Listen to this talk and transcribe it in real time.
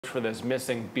For this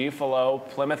missing beefalo.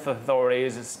 Plymouth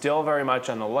authorities is still very much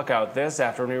on the lookout this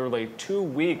after nearly 2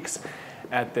 weeks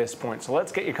at this point. So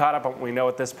let's get you caught up on what we know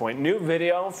at this point. New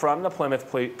video from the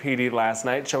Plymouth PD last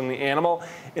night showing the animal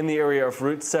in the area of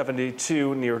Route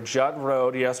 72 near Judd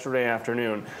Road yesterday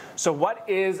afternoon. So what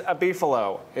is a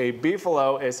beefalo? A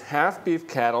beefalo is half beef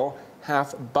cattle,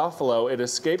 half buffalo. It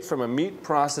escaped from a meat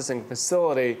processing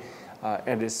facility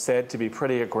and is said to be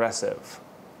pretty aggressive.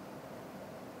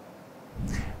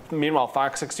 Meanwhile,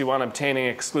 Fox 61 obtaining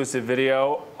exclusive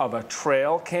video of a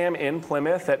trail cam in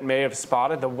Plymouth that may have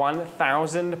spotted the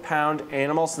 1,000-pound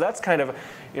animal. So that's kind of,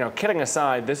 kidding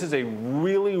aside, this is a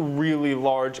really, really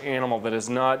large animal that is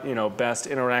not, best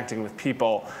interacting with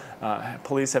people.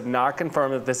 Police have not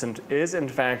confirmed that this is, in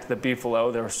fact, the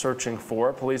beefalo they're searching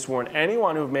for. Police warn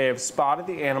anyone who may have spotted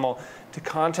the animal to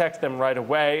contact them right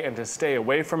away and to stay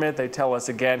away from it. They tell us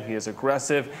again he is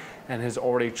aggressive and has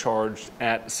already charged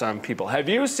at some people. Have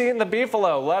you seen the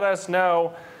beefalo? Let us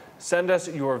know. Send us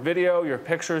your video, your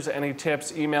pictures, any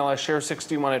tips. Email us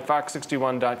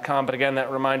share61@fox61.com. But again,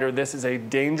 that reminder, this is a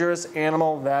dangerous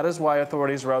animal. That is why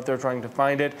authorities are out there trying to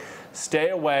find it. Stay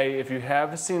away. If you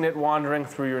have seen it wandering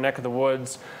through your neck of the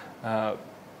woods,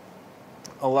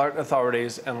 alert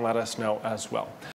authorities and let us know as well.